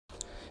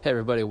Hey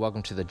everybody,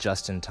 welcome to the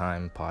Just in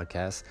Time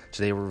podcast.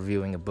 Today we're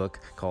reviewing a book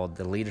called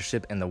The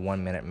Leadership and the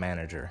 1 Minute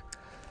Manager.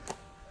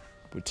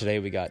 Today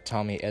we got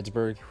Tommy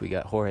Edsberg, we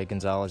got Jorge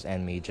Gonzalez,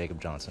 and me,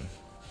 Jacob Johnson.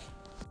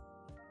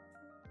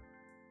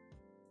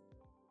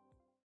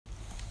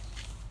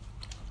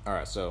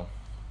 Alright, so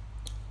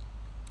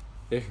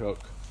this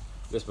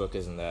book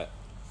isn't that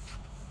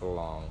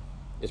long.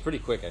 It's pretty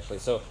quick actually.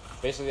 So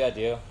basically the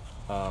idea,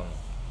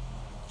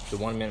 the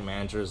 1 Minute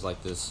Manager is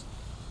like this.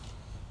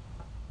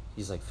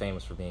 He's like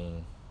famous for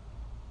being,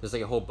 there's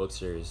like a whole book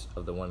series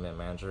of the 1 Minute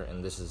Manager,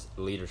 and this is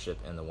Leadership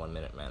and the 1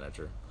 Minute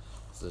Manager.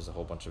 So there's a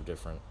whole bunch of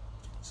different.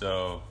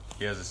 So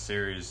he has a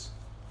series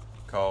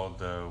called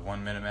the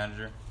 1 Minute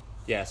Manager.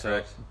 Yeah, so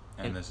correct.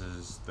 And this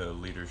is the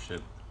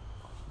Leadership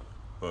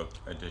book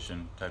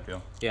edition type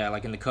deal. Yeah,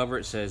 like in the cover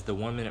it says the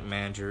 1 Minute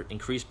Manager,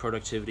 increase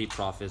productivity,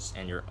 profits,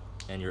 and your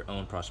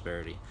own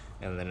prosperity.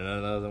 And then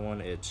another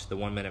one, it's the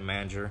 1 Minute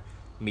Manager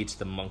meets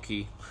the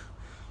monkey.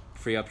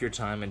 Free up your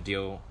time and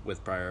deal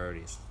with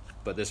priorities.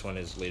 But this one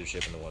is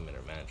Leadership and the 1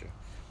 Minute Manager.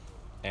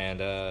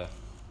 And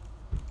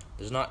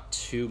there's not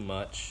too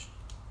much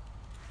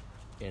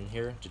in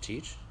here to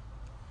teach.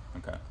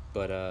 Okay.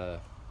 But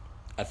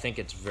I think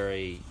it's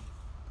very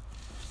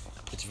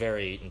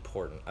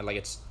important.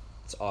 It's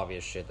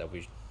obvious shit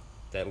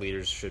that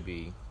leaders should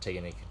be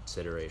taking into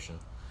consideration.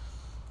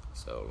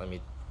 So let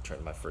me turn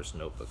to my first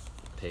notebook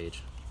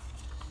page.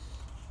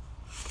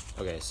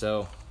 Okay,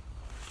 so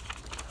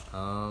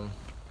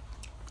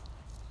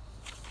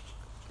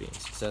being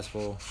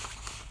successful.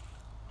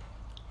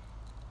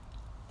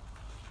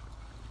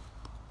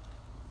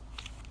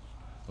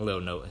 A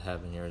little note I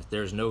have in here is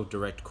there's no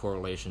direct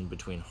correlation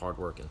between hard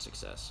work and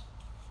success.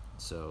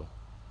 So,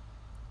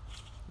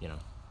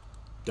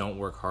 don't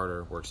work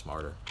harder, work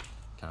smarter,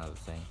 kind of a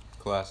thing.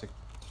 Classic.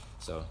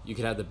 So you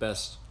could have the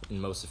best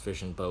and most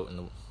efficient boat in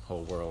the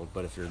whole world,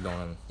 but if you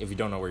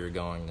don't know where you're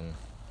going, then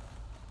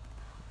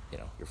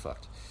you're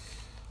fucked.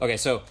 Okay,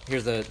 so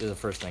here's the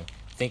first thing: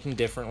 thinking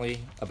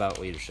differently about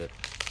leadership.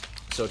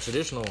 So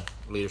traditional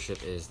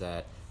leadership is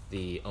that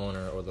the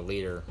owner or the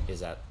leader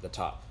is at the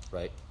top,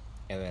 right?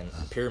 And then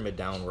pyramid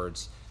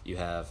downwards, you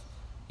have,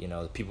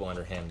 the people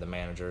under him, the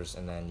managers,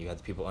 and then you have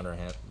the people under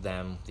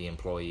them, the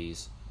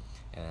employees,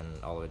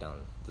 and all the way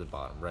down to the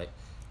bottom, right?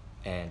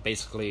 And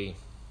basically,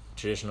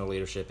 traditional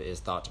leadership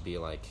is thought to be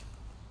like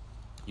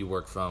you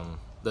work from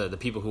the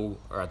people who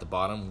are at the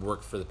bottom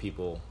work for the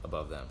people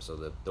above them. So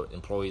the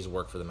employees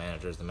work for the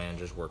managers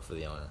work for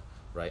the owner,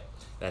 right?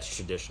 That's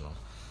traditional.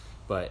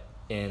 But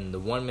in the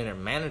 1 Minute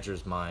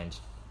Manager's mind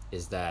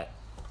is that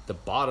the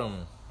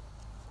bottom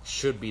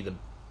should be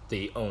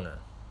the owner,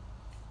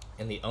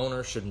 and the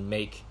owner should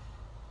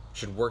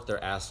work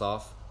their ass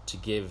off to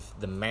give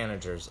the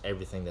managers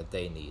everything that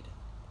they need,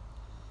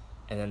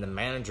 and then the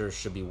managers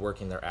should be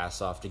working their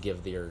ass off to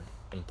give their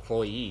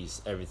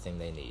employees everything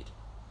they need,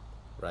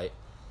 right?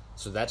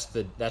 So that's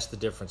the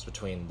difference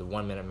between the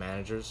 1 Minute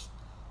Manager's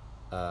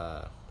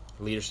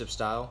leadership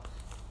style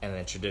and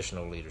then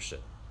traditional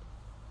leadership.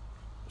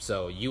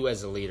 So you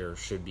as a leader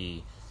should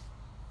be,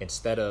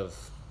 instead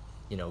of,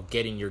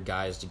 getting your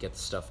guys to get the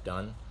stuff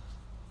done,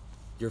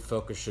 your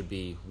focus should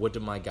be, what do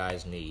my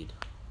guys need?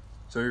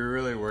 So you're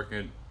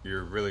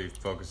really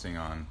focusing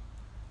on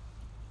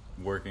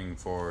working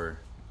for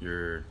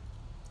your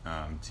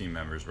team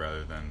members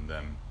rather than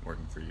them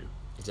working for you.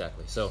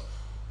 Exactly. So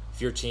if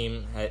your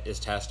team is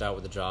tasked out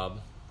with a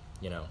job,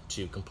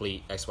 to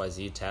complete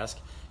XYZ task,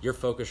 your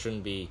focus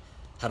shouldn't be,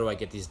 how do I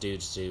get these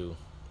dudes to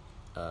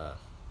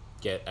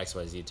get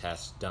XYZ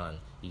tasks done?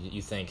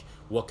 You think,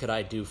 what could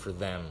I do for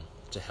them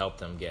to help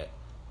them get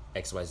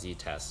XYZ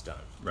tasks done?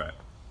 Right.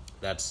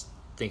 That's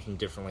thinking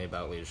differently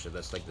about leadership.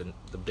 That's like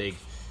the big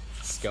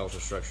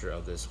skeletal structure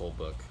of this whole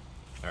book.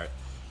 All right.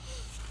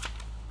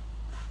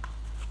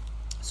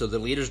 So the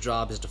leader's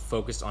job is to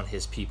focus on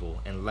his people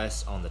and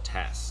less on the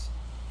tasks.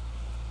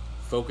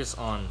 Focus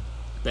on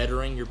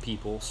bettering your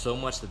people so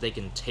much that they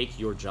can take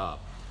your job.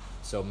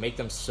 So make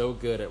them so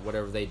good at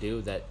whatever they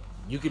do that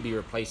you could be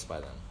replaced by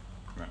them.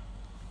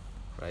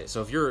 Right.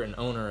 So if you're an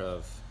owner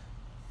of,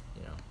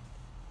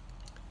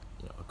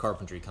 a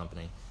carpentry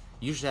company,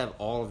 you should have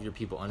all of your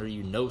people under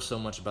you know so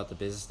much about the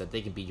business that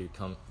they can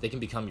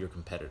become your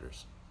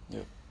competitors.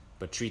 Yep.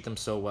 But treat them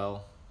so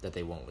well that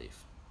they won't leave.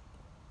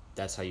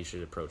 That's how you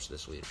should approach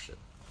this leadership.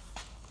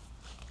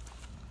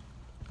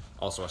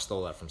 Also, I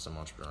stole that from some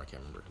entrepreneur. I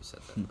can't remember who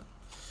said that.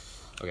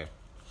 But. Okay.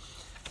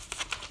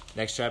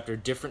 Next chapter: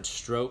 different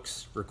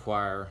strokes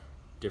require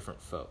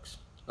different folks.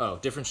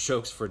 Different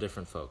strokes for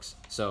different folks.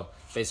 So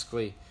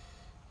basically,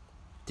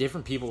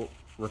 different people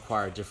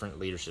require different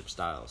leadership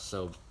styles.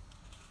 So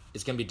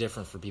it's going to be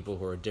different for people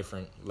who are a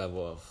different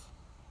level of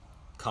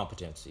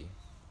competency,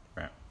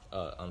 right,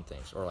 on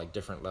things, or like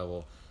different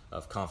level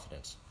of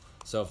confidence.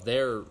 So if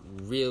they're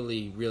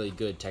really, really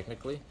good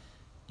technically,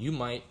 you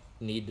might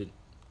need to,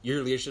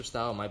 your leadership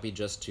style might be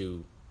just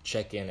to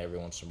check in every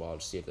once in a while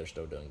to see if they're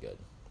still doing good,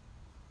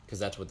 because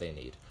that's what they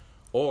need.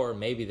 Or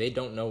maybe they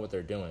don't know what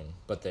they're doing,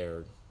 but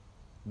they're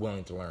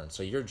willing to learn.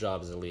 So your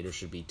job as a leader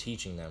should be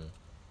teaching them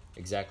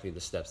exactly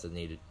the steps that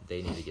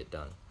they need to get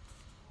done.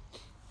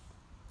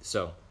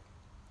 So,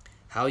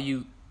 how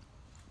you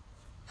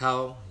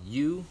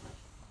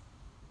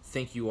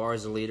think you are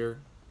as a leader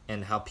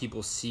and how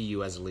people see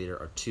you as a leader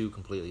are two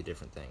completely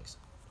different things.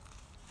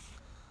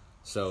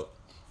 So,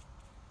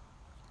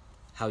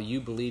 how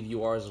you believe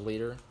you are as a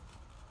leader,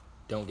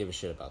 don't give a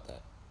shit about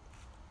that.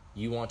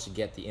 You want to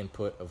get the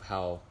input of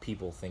how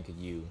people think of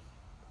you,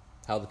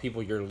 how the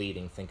people you're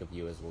leading think of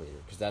you as a leader,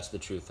 because that's the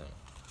true thing.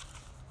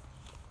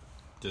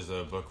 Does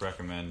the book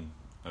recommend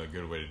a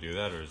good way to do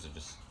that, or is it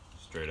just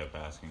straight up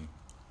asking?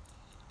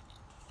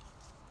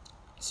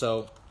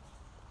 So,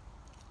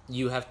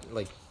 you have to,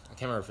 like, I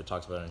can't remember if it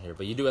talks about it in here,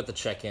 but you do have to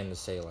check in to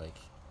say, like,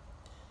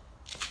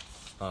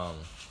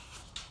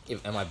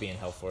 am I being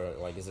helpful, or,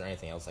 like, is there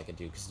anything else I could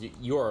do? Because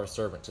you are a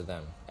servant to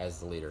them as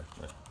the leader,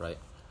 right?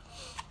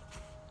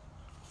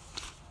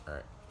 All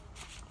right.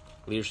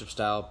 Leadership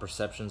style,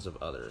 perceptions of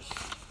others.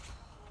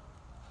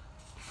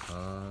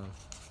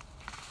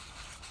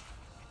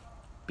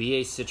 Be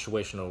a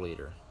situational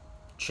leader.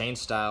 Change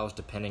styles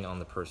depending on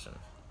the person.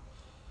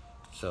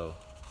 So,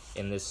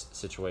 in this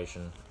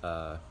situation,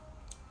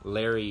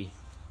 Larry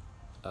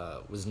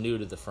was new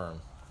to the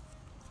firm.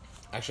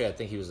 Actually, I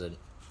think he was a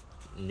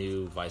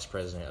new vice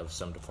president of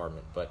some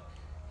department, but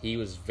he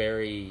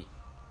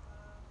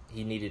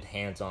needed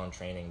hands-on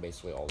training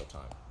basically all the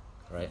time,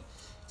 right?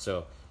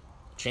 So,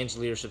 change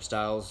leadership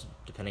styles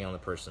depending on the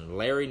person.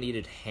 Larry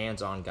needed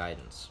hands-on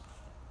guidance.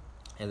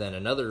 And then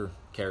another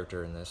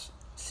character in this,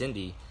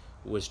 Cindy,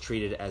 was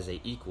treated as a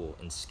equal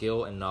in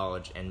skill and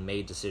knowledge and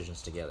made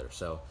decisions together.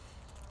 So,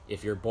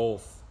 if you're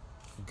both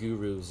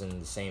gurus in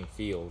the same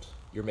field,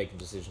 you're making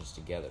decisions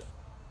together,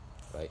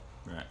 right?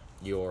 Right.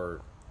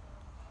 You're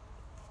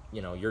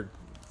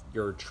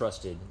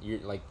trusted. You're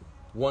like,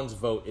 one's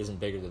vote isn't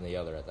bigger than the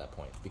other at that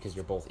point because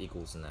you're both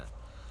equals in that.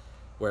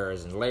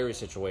 Whereas in Larry's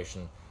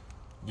situation,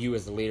 you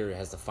as the leader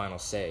has the final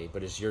say,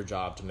 but it's your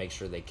job to make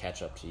sure they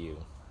catch up to you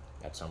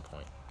at some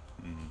point.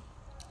 Mm-hmm.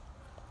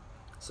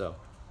 So,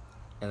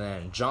 and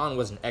then John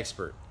was an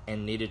expert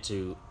and needed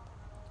to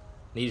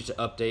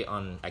update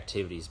on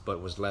activities,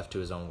 but was left to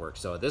his own work.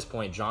 So at this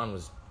point, John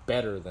was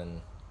better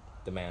than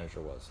the manager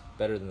was,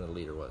 better than the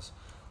leader was.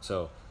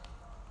 So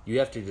you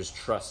have to just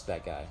trust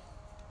that guy.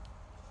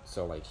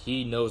 So, like,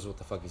 he knows what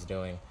the fuck he's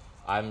doing.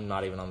 I'm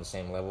not even on the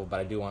same level, but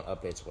I do want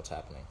updates of what's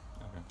happening.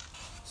 Okay.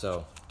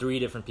 So 3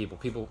 different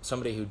people,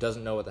 somebody who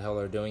doesn't know what the hell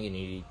they're doing,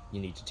 you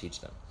need to teach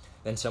them.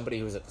 Then somebody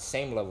who's at the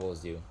same level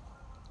as you,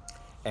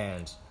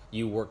 and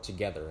you work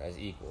together as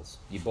equals.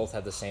 You both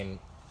have the same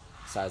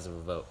size of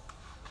a vote.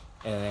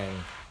 And then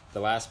the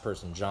last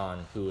person,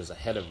 John, who is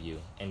ahead of you,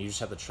 and you just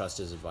have to trust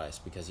his advice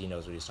because he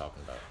knows what he's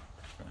talking about,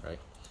 right?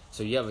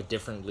 So you have a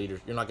different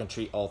leader. You're not going to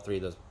treat all 3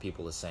 of those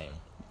people the same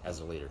as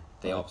a leader.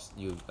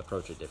 You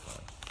approach it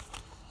differently.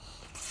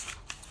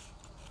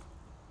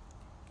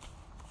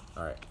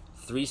 All right.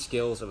 3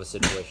 skills of a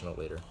situational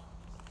leader.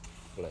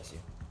 Bless you.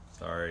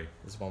 Sorry.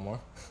 Is one more?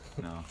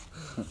 No.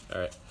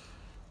 All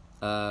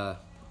right.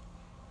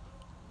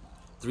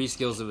 3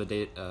 skills of a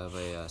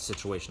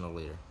situational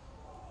leader.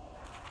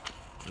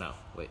 No,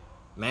 wait.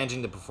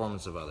 Managing the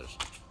performance of others.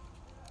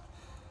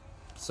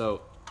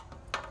 So,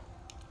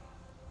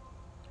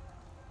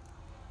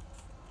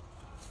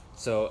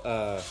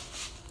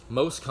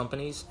 most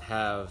companies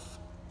have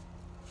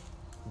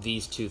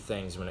these 2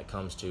 things when it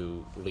comes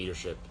to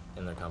leadership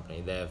in their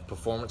company. They have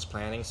performance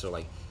planning, so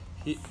like,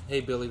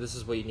 hey Billy, this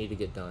is what you need to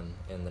get done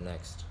in the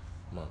next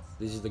month.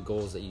 These are the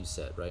goals that you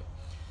set, right?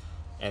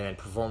 And then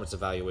performance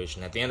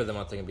evaluation. At the end of the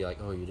month, they can be like,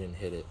 oh, you didn't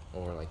hit it,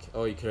 or like,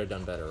 oh, you could have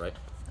done better, right?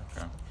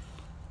 Okay.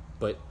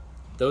 But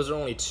those are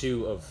only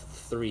 2 of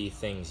 3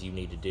 things you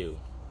need to do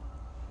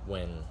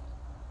when,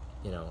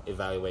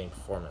 evaluating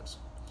performance.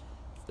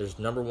 There's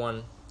number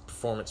 1,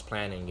 performance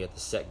planning. You have to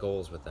set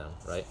goals with them,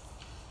 right?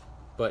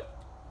 But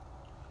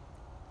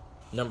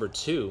number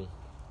 2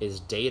 is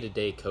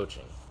day-to-day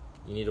coaching.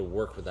 You need to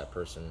work with that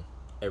person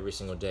every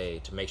single day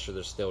to make sure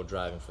they're still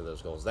driving for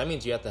those goals. That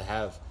means you have to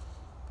have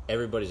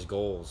everybody's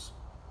goals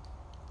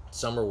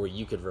somewhere where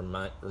you could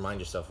remind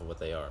yourself of what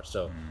they are.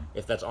 So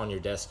if that's on your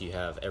desk, you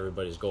have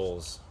everybody's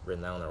goals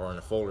written down there, or in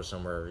a folder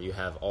somewhere, you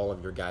have all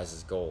of your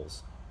guys'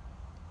 goals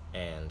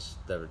and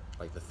the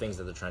things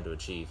that they're trying to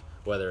achieve,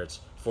 whether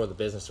it's for the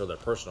business or their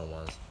personal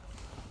ones,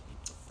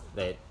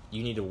 that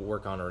you need to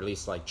work on, or at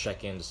least like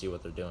check in to see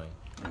what they're doing.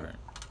 All right.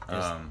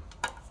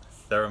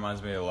 That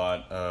reminds me a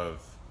lot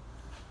of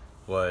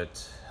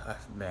what,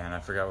 I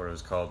forgot what it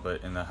was called,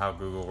 but in the How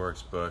Google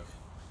Works book,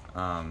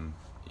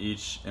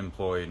 each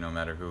employee, no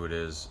matter who it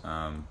is,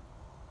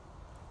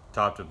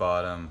 top to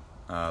bottom,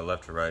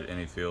 left to right,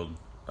 any field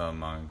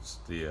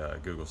amongst the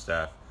Google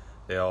staff,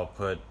 they all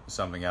put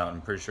something out.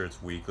 I'm pretty sure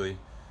it's weekly.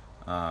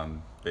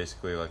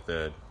 Basically, like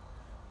the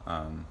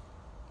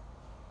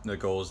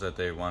goals that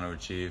they want to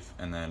achieve,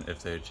 and then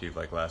if they achieve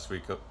like last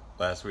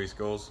week's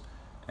goals,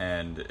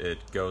 and it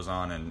goes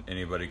on, and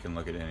anybody can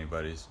look at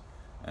anybody's,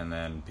 and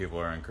then people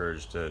are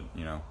encouraged to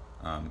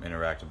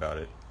interact about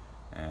it,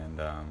 and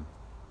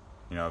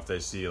if they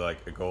see like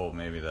a goal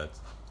maybe that's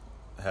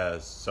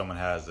someone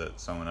has that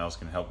someone else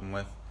can help them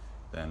with,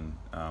 then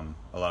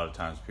a lot of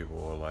times people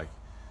will like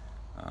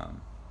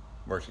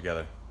work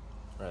together.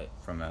 Right.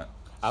 From that.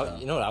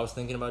 You know what I was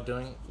thinking about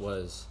doing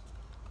was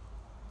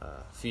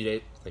a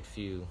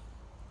few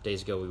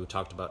days ago we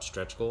talked about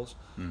stretch goals,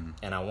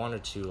 and I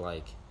wanted to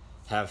like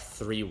have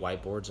 3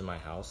 whiteboards in my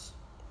house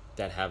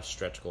that have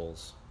stretch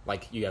goals.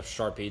 Like you have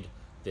Sharpied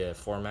the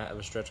format of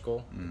a stretch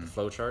goal, the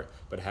flow chart,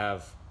 but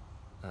have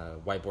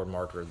whiteboard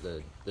marker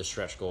the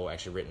stretch goal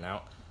actually written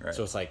out. Right.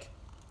 So it's like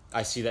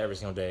I see that every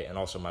single day, and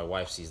also my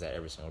wife sees that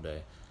every single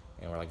day,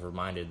 and we're like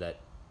reminded that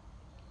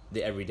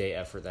the everyday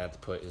effort that I have to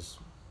put is,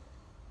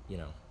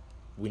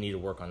 we need to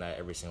work on that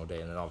every single day,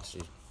 and then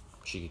obviously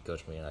she could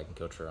coach me and I can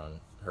coach her on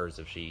hers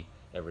if she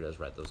ever does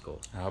write those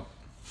goals. I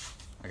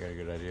got a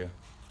good idea.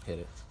 Hit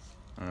it.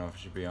 I don't know if it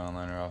should be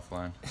online or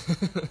offline.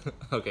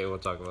 Okay, we'll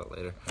talk about it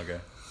later. Okay.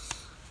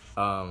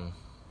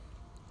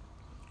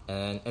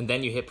 And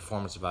then you hit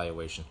performance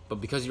evaluation.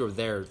 But because you were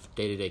there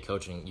day-to-day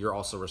coaching, you're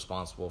also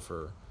responsible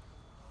for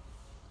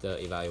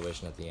the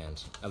evaluation at the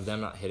end. Of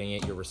them not hitting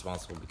it, you're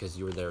responsible because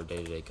you were there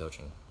day-to-day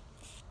coaching.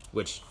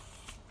 Which,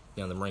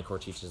 the Marine Corps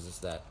teaches us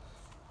that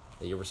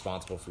you're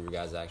responsible for your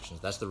guys' actions.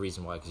 That's the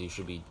reason why, because you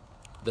should be...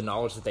 The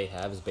knowledge that they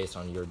have is based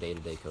on your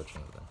day-to-day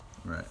coaching of them.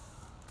 Right.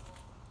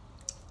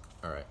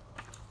 All right.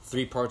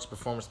 3 parts of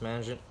performance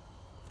management: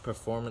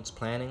 performance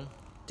planning,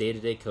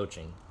 day-to-day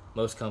coaching.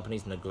 Most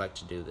companies neglect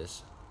to do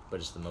this,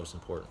 but it's the most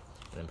important.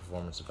 And then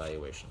performance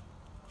evaluation.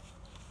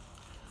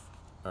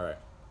 All right.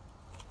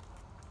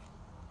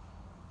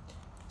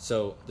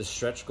 So the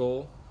stretch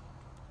goal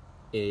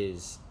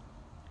is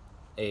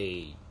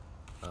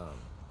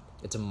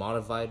it's a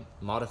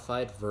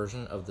modified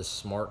version of the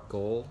SMART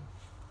goal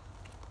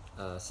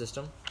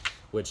system,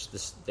 which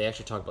they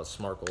actually talk about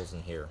SMART goals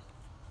in here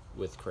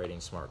with creating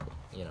SMART,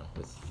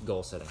 with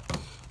goal setting.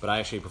 But I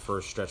actually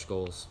prefer stretch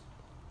goals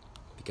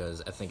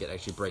because I think it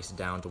actually breaks it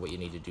down to what you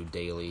need to do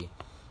daily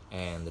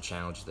and the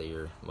challenges that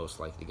you're most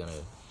likely going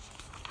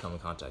to come in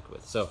contact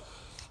with. So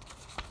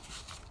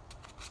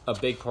a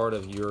big part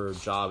of your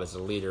job as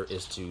a leader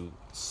is to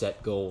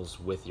set goals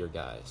with your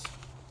guys.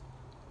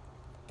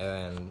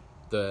 And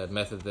the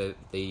method that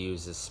they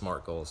use is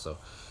SMART goals. So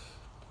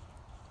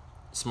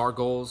SMART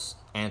goals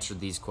answer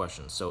these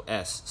questions. So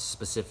S,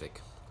 specific.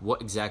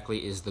 What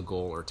exactly is the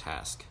goal or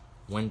task?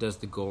 When does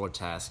the goal or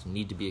task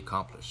need to be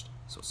accomplished?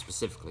 So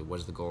specifically, what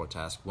is the goal or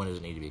task? When does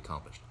it need to be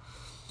accomplished?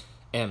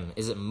 M,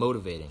 is it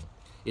motivating?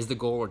 Is the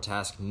goal or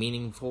task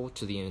meaningful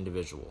to the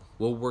individual?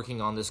 Will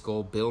working on this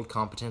goal build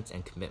competence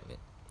and commitment?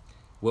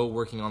 Will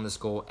working on this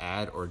goal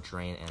add or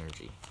drain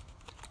energy?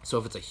 So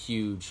if it's a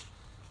huge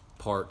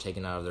part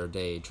taken out of their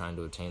day trying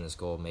to attain this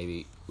goal,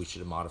 maybe we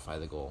should modify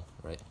the goal,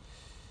 right?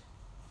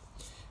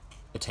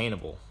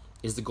 Attainable.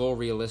 Is the goal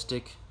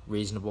realistic,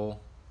 reasonable,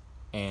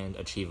 and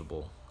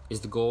achievable?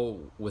 Is the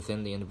goal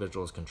within the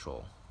individual's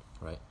control,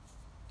 right?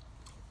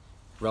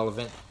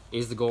 Relevant.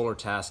 Is the goal or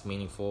task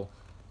meaningful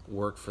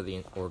work for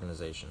the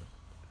organization?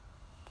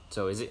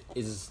 So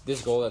is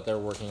this goal that they're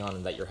working on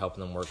and that you're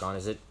helping them work on,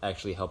 is it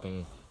actually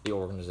helping the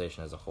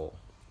organization as a whole?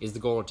 Is the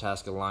goal or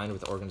task aligned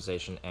with the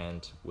organization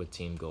and with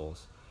team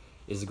goals?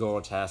 Is the goal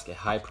or task a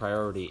high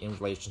priority in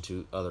relation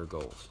to other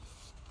goals?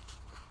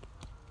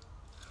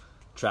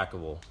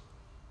 Trackable.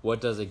 What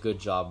does a good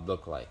job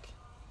look like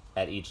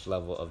at each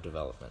level of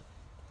development?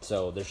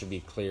 So there should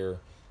be clear,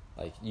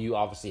 like you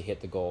obviously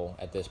hit the goal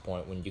at this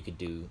point when you could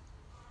do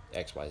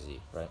X, Y, Z,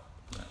 right?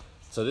 Yeah.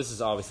 So this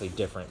is obviously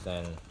different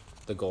than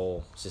the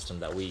goal system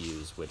that we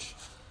use, which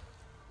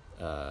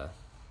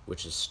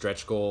is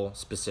stretch goal,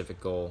 specific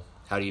goal.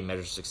 How do you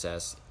measure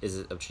success? Is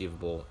it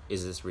achievable?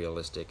 Is this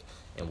realistic?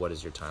 And what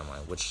is your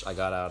timeline? Which I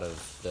got out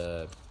of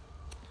I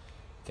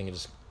think it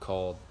is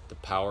called The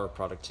Power of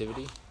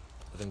Productivity.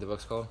 I think the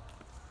book's called.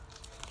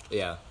 But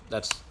yeah,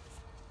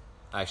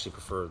 I actually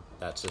prefer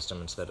that system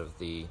instead of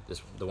the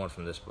one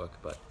from this book.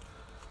 But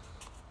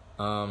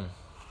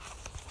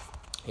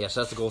yeah, so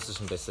that's the goal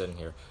system they said in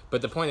here.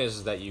 But the point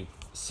is that you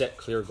set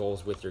clear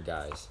goals with your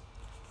guys,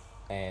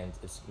 and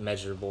it's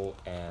measurable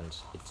and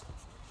it's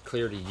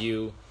clear to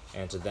you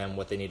and to them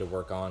what they need to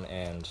work on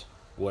and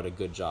what a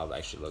good job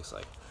actually looks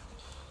like.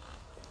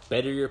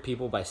 Better your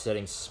people by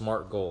setting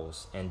SMART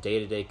goals and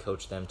day-to-day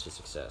coach them to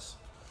success.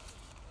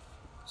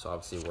 So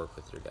obviously work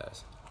with your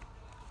guys.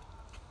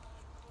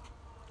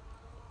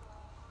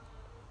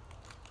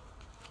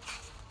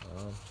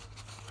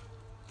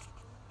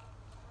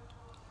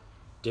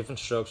 Different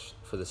strokes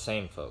for the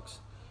same folks.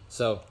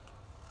 So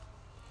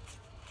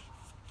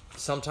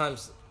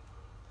sometimes,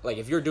 like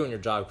if you're doing your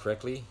job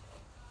correctly,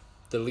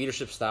 the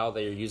leadership style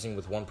that you're using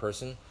with one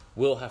person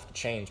will have to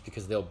change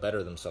because they'll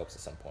better themselves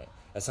at some point.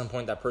 At some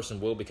point, that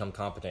person will become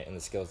competent in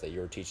the skills that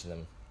you're teaching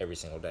them every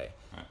single day.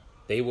 Right.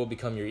 They will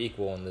become your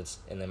equal in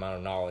the amount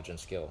of knowledge and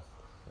skill,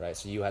 right?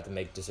 So you have to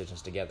make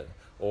decisions together.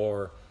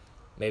 Or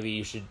maybe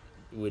you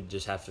would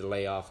just have to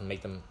lay off and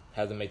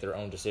have them make their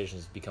own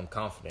decisions, become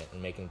confident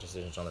in making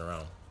decisions on their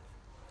own.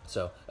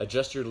 So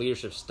adjust your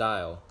leadership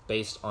style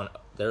based on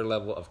their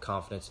level of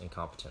confidence and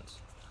competence.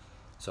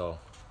 So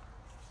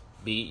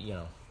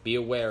be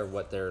aware of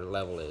what their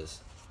level is.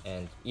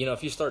 And, you know,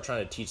 if you start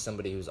trying to teach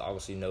somebody who's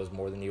obviously knows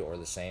more than you or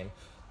the same,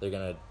 they're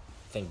going to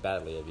think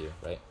badly of you,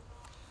 right?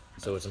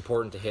 So it's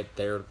important to hit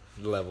their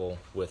level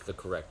with the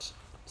correct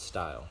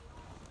style.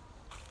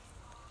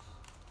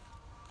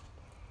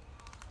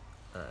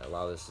 Alright, a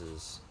lot of this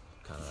is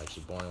kind of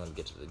actually boring. Let me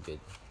get to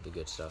the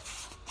good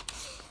stuff.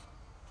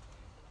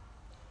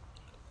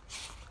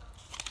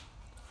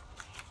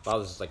 A lot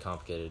of this is like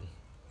complicated,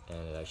 and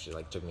it actually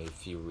like took me a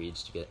few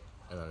reads to get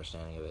an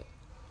understanding of it.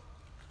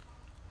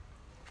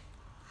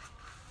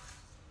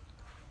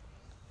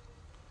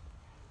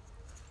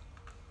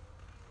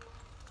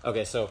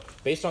 Okay, so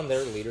based on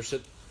their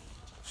leadership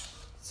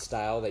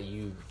style that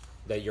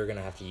you're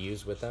gonna have to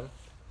use with them,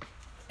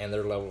 and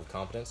their level of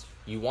competence,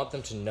 you want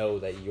them to know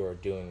that you're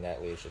doing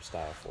that leadership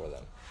style for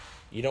them.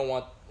 You don't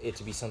want it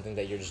to be something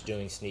that you're just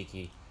doing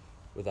sneaky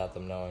without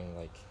them knowing,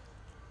 like,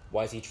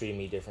 why is he treating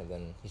me different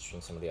than he's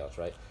treating somebody else,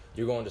 right?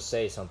 You're going to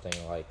say something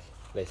like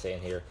they say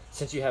in here,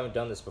 since you haven't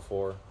done this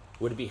before,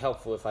 would it be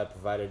helpful if I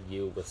provided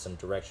you with some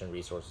direction,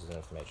 resources, and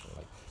information?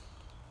 Like,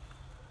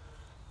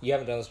 you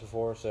haven't done this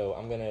before, so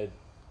I'm going to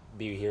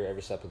be here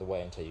every step of the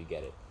way until you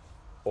get it.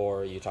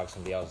 Or you talk to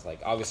somebody else, like,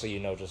 obviously you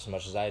know just as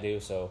much as I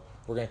do, so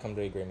we're going to come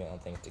to an agreement on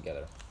things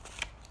together.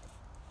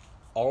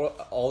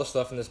 All the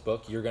stuff in this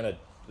book, you're going to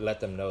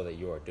let them know that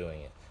you are doing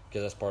it,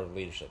 because that's part of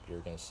leadership. You're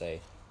going to say,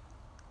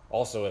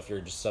 also, if you're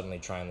just suddenly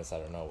trying this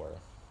out of nowhere,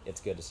 it's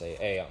good to say,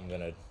 hey, we're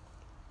going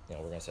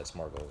to set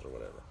SMART goals or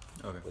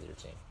whatever with your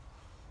team.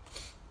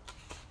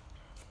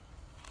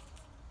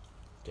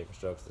 Different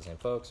strokes, the same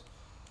folks.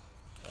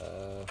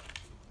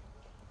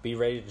 Be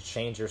ready to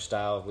change your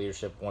style of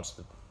leadership once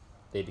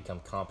they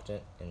become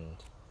competent and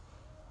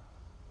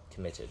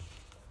committed.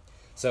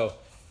 So,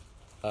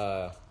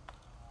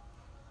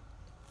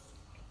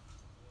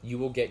 you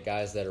will get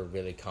guys that are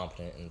really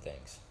competent in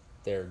things.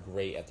 They're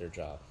great at their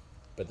job,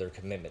 but their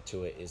commitment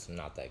to it is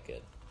not that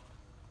good,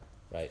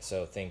 right?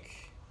 So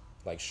think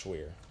like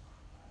Schwer.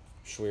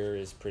 Schwer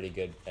is pretty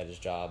good at his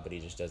job, but he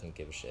just doesn't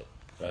give a shit,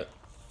 right?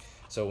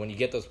 So when you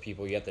get those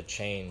people, you have to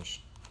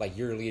change. Like,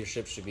 your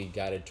leadership should be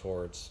guided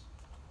towards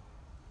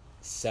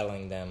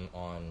selling them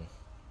on,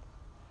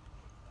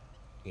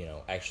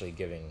 actually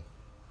giving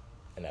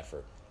an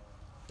effort,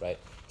 right?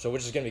 So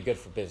which is going to be good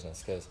for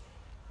business, because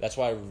that's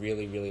why I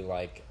really, really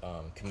like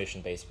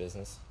commission-based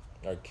business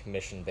or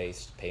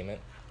commission-based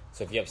payment.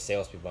 So if you have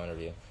salespeople under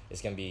you,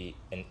 it's going to be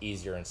an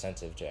easier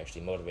incentive to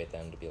actually motivate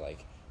them to be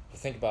like, well,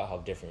 think about how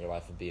different your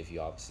life would be if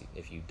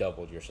you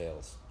doubled your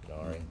sales,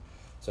 right?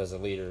 So as a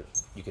leader,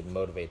 you could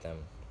motivate them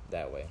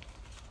that way.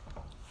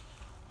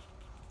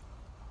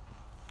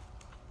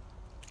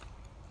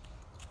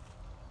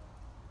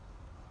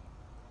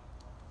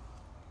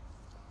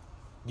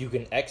 You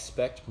can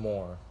expect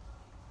more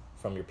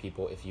from your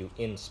people if you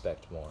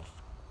inspect more.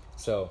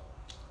 So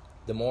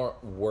the more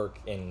work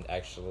and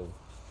actual,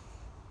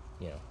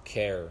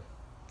 care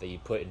that you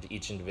put into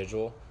each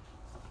individual,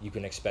 you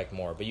can expect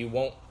more. But you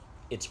won't.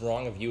 It's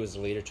wrong of you as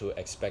a leader to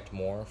expect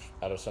more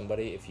out of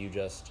somebody if you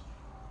just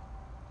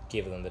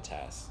give them the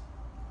task.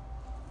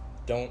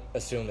 Don't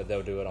assume that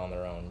they'll do it on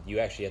their own. You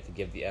actually have to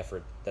give the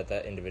effort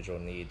that individual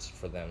needs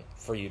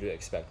for you to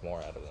expect more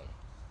out of them.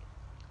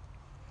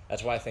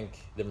 That's why I think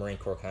the Marine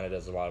Corps kind of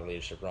does a lot of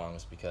leadership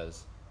wrongs,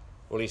 because,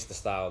 or at least the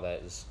style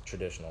that is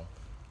traditional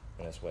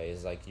in this way,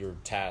 is like you're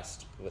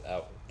tasked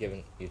out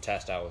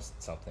with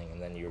something,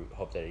 and then you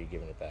hope that you're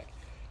giving it back.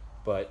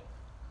 But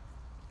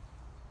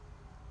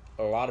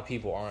a lot of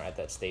people aren't at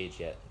that stage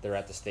yet. They're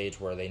at the stage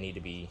where they need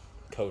to be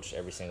coached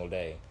every single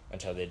day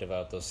until they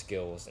develop those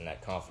skills and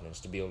that confidence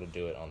to be able to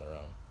do it on their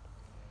own.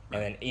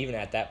 And then even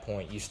at that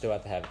point, you still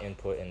have to have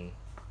input and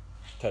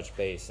touch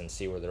base and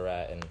see where they're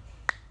at and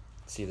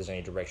see if there's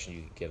any direction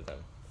you can give them.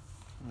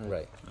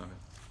 Right. Okay.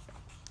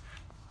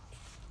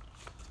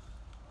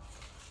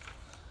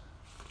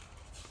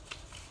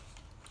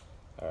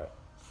 All right.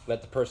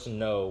 Let the person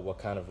know what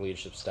kind of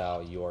leadership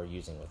style you are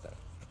using with them.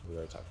 We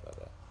already talked about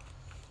that.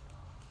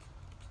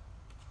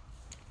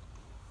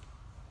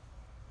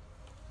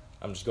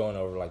 I'm just going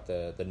over like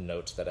the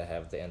notes that I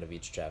have at the end of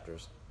each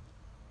chapters.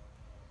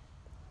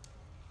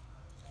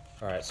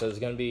 All right, so there's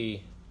going to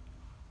be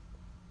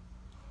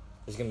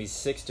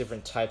 6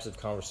 different types of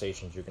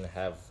conversations you're going to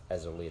have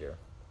as a leader.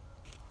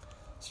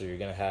 So you're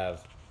going to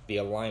have the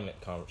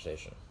alignment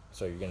conversation.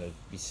 So you're going to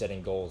be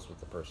setting goals with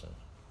the person.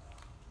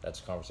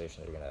 That's a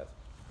conversation that you're going to have,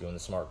 doing the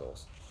SMART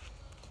goals.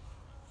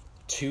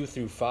 2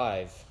 through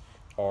 5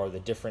 are the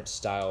different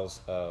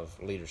styles of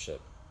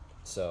leadership.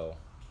 So,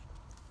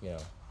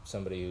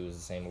 somebody who's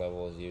the same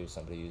level as you,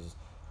 somebody who's,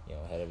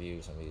 ahead of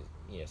you,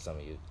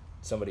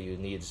 somebody who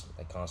needs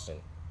a constant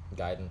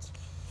guidance.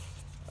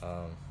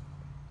 Can't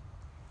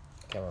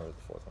remember what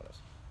the 4th one is.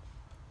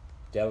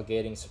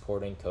 Delegating,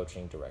 supporting,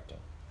 coaching, directing.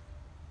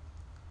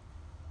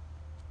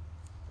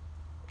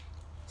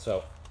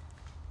 So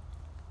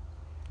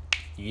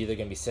you're either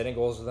going to be setting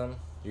goals with them,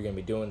 you're going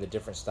to be doing the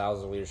different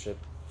styles of leadership,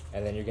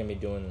 and then you're going to be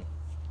doing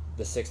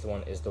the 6th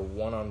one is the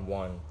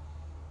one-on-one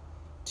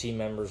team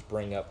members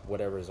bring up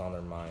whatever is on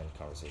their mind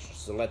conversation.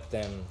 So let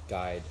them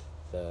guide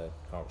the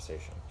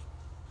conversation.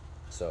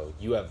 So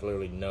you have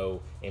literally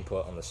no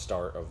input on the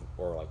start of,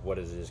 or like what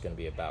is it going to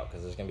be about,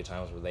 because there's going to be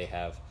times where they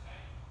have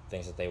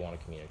things that they want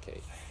to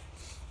communicate.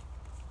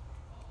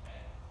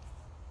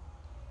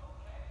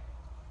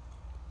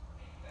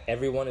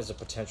 Everyone is a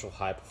potential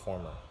high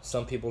performer.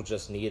 Some people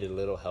just need a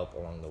little help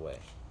along the way.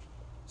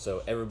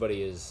 So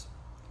everybody is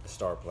a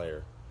star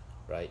player,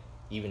 right?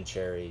 Even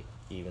Cherry,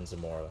 even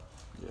Zamora.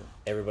 Yeah.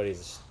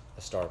 Everybody's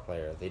a star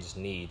player. They just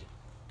need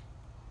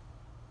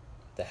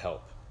the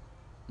help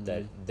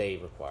that they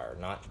require.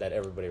 Not that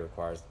everybody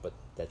requires, but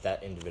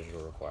that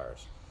individual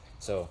requires.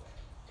 So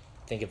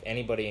think of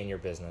anybody in your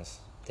business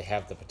to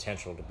have the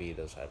potential to be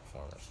those high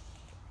performers.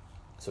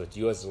 So it's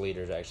you as the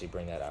leader to actually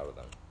bring that out of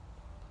them.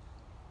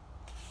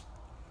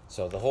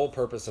 So the whole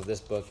purpose of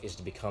this book is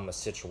to become a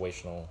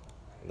situational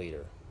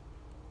leader.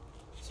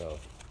 So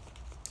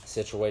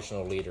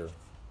situational leader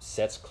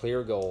sets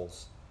clear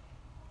goals,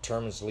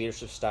 determines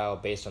leadership style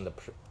based on the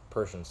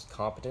person's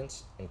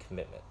competence and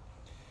commitment.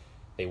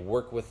 They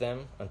work with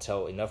them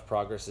until enough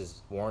progress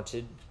is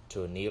warranted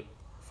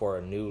for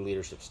a new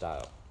leadership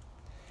style.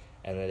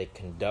 And then they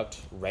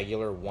conduct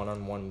regular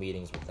one-on-one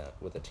meetings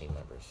with the team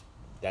members.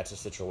 That's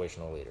a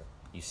situational leader.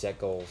 You set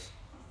goals.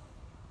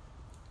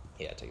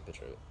 Yeah, take a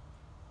picture of it.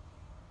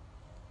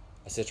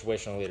 A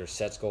situational leader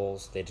sets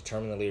goals. They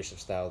determine the leadership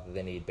style that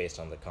they need based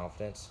on their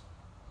confidence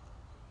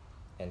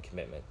and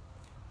commitment.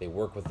 They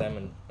work with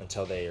them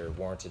until they are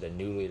warranted a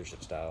new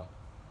leadership style,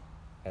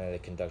 and then they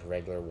conduct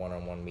regular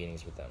one-on-one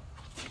meetings with them.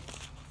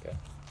 Okay.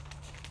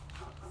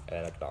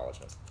 And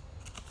acknowledgement.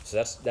 So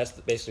that's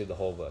basically the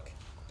whole book.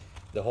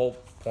 The whole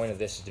point of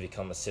this is to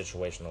become a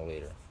situational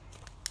leader.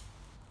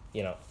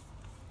 You know,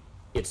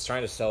 it's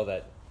trying to sell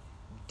that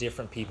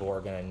different people are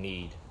going to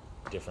need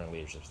different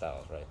leadership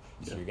styles, right?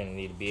 So you're going to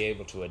need to be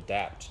able to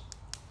adapt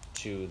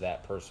to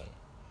that person.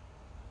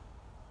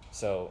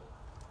 So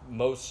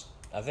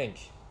I think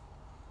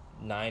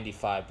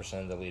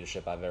 95% of the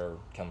leadership I've ever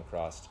come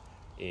across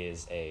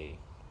is a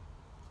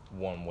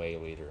one-way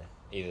leader.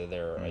 Either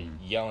they're a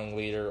yelling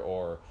leader,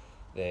 or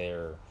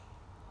they're,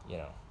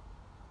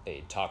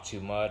 they talk too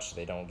much,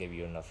 they don't give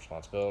you enough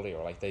responsibility,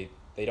 or like they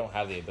don't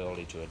have the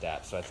ability to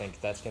adapt. So I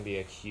think that's going to be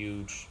a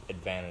huge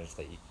advantage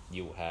that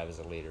you will have as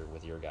a leader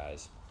with your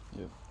guys.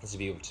 Yeah. Is to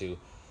be able to,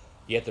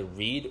 you have to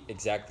read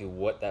exactly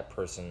what that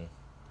person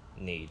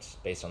needs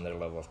based on their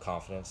level of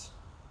confidence,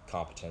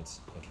 competence,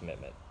 and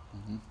commitment.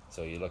 Mm-hmm.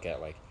 So you look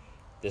at, like,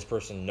 this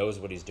person knows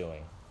what he's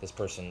doing. This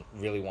person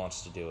really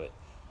wants to do it,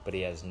 but he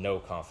has no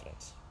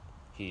confidence.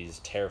 He's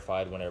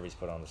terrified whenever he's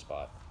put on the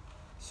spot.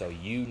 So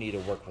you need to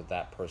work with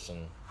that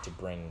person to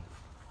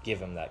give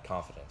him that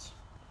confidence.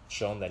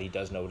 Show him that he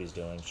does know what he's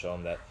doing. Show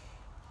him that,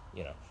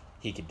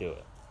 he could do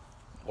it.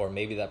 Or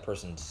maybe that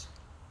person's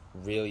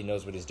really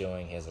knows what he's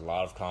doing. He has a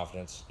lot of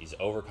confidence. He's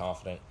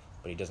overconfident,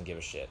 but he doesn't give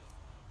a shit.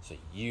 So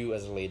you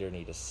as a leader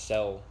need to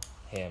sell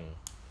him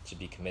to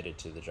be committed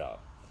to the job.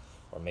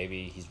 Or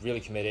maybe he's really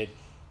committed,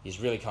 he's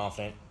really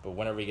confident, but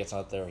whenever he gets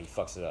out there, he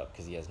fucks it up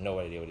because he has no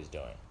idea what he's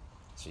doing.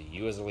 So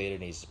you as a leader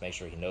needs to make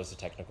sure he knows the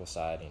technical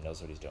side and he knows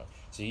what he's doing.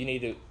 So you need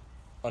to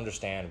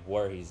understand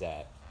where he's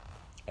at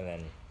and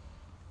then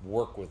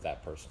work with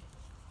that person.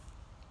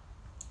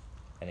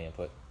 Any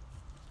input?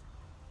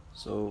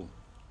 So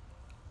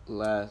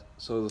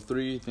the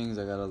three things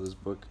I got out of this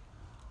book: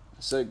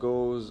 set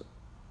goals,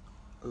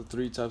 the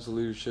 3 types of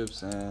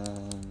leaderships,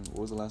 and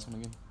what was the last one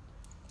again?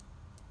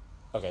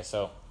 Okay,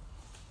 so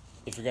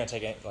if you're going to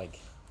take it,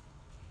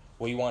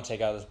 what you want to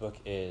take out of this book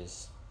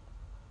is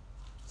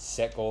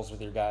set goals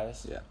with your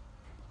guys. Yeah.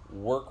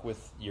 Work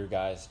with your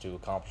guys to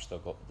accomplish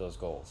those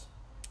goals.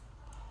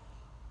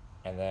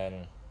 And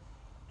then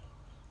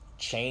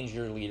change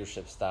your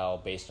leadership style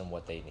based on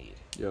what they need.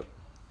 Yep.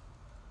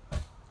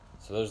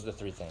 So those are the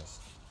 3 things.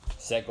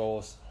 Set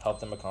goals, help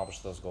them accomplish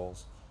those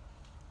goals,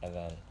 and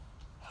then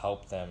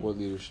help them... What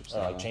leadership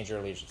style? Change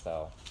your leadership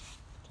style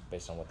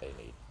based on what they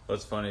need.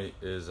 What's funny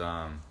is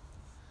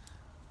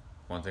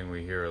one thing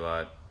we hear a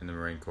lot in the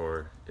Marine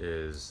Corps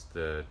is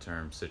the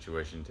term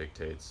situation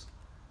dictates.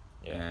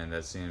 Yeah. And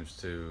that seems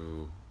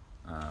to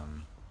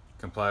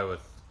comply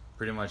with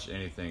pretty much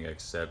anything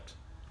except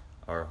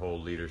our whole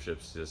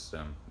leadership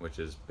system, which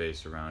is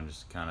based around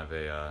just kind of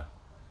a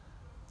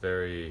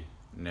very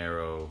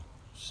narrow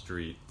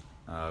street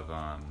of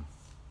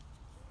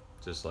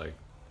just like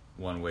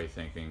one-way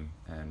thinking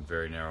and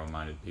very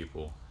narrow-minded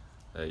people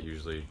that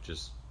usually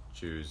just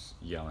choose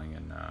yelling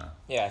and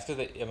yeah, it's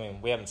because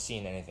we haven't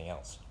seen anything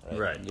else,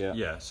 right?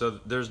 Yeah. So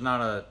there's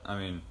not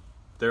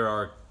there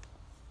are,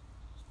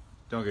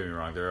 don't get me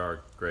wrong, there are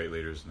great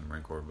leaders in the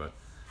Marine Corps, but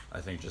I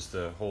think just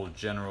the whole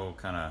general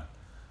kind of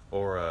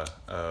aura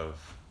of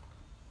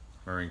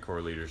Marine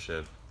Corps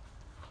leadership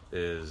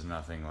is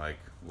nothing like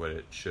what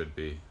it should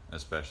be,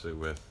 especially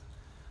with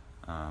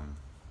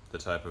the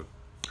type of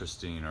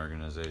pristine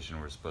organization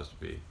we're supposed to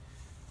be.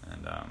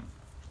 And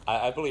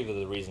I believe that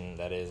the reason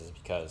that is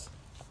because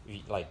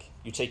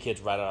you take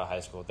kids right out of high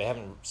school, they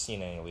haven't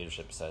seen any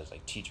leadership besides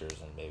teachers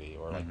and maybe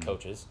or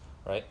coaches,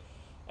 right?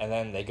 and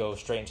then they go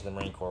straight into the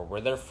Marine Corps,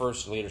 where their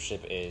first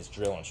leadership is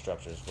drill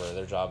instructors, where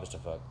their job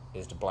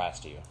is to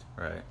blast you.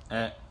 Right.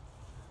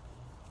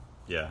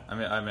 Yeah. I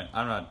mean,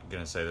 I'm not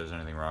gonna say there's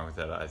anything wrong with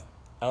that. I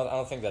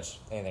don't think that's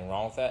anything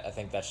wrong with that. I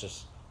think that's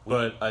just.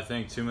 But I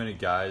think too many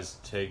guys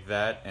take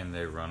that and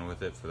they run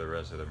with it for the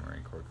rest of their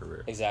Marine Corps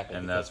career. Exactly.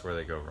 And that's where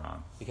they go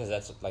wrong. Because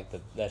that's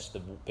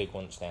the big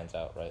one that stands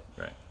out, right?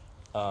 Right.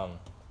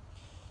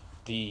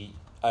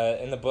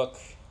 In the book,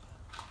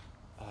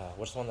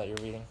 what's the one that you're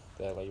reading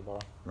that I let you borrow?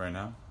 Right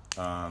now?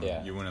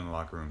 Yeah. You went in the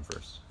locker room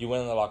first. You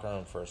went in the locker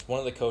room first. One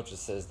of the coaches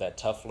says that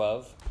tough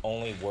love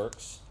only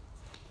works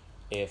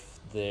if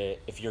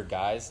your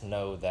guys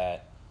know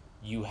that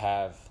you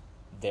have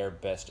their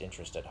best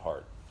interest at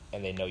heart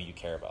and they know you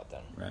care about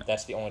them. Right.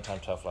 That's the only time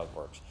tough love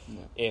works. Yeah.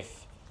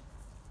 If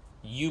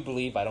you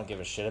believe I don't give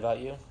a shit about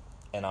you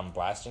and I'm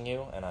blasting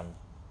you and I'm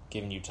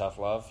giving you tough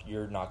love,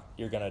 you're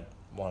gonna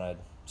want to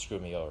screw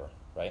me over,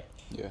 right?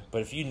 Yeah.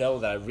 But if you know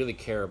that I really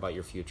care about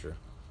your future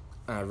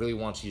and I really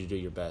want you to do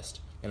your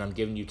best and I'm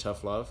giving you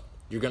tough love,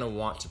 you're gonna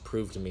want to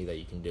prove to me that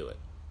you can do it.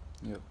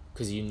 Yep.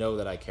 Because you know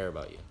that I care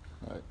about you.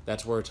 Right.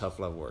 That's where tough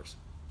love works.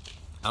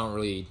 I don't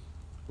really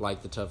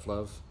like the tough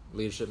love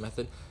leadership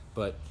method,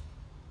 but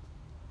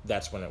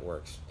that's when it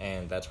works.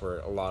 And that's where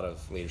a lot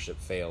of leadership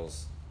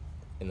fails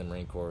in the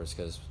Marine Corps, is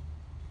because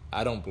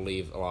I don't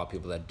believe a lot of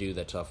people that do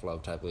that tough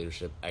love type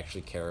leadership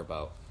actually care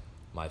about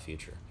my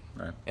future.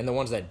 Right. And the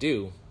ones that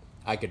do,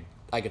 I could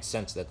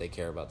sense that they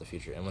care about the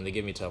future. And when they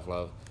give me tough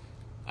love,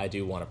 I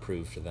do want to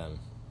prove to them,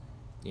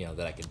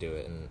 that I can do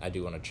it, and I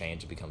do want to change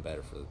to become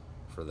better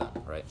for them,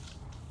 right?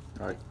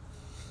 Right.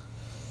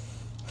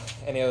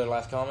 Any other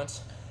last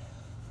comments?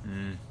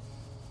 Mm.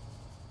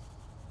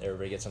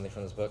 Everybody get something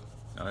from this book?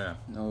 Oh, yeah.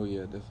 Oh,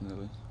 yeah,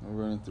 definitely.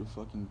 We're running through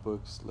fucking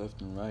books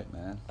left and right,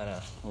 man. I know.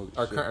 Holy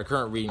Our shit.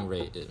 current reading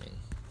rate,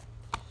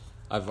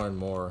 I've learned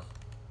more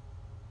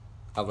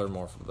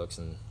from books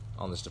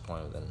on this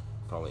deployment than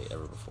probably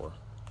ever before.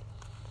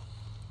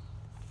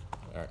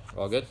 All right.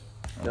 All good?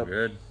 All Yep.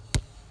 good.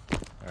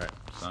 All right.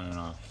 Signing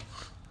off.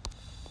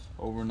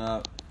 Over and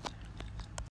out.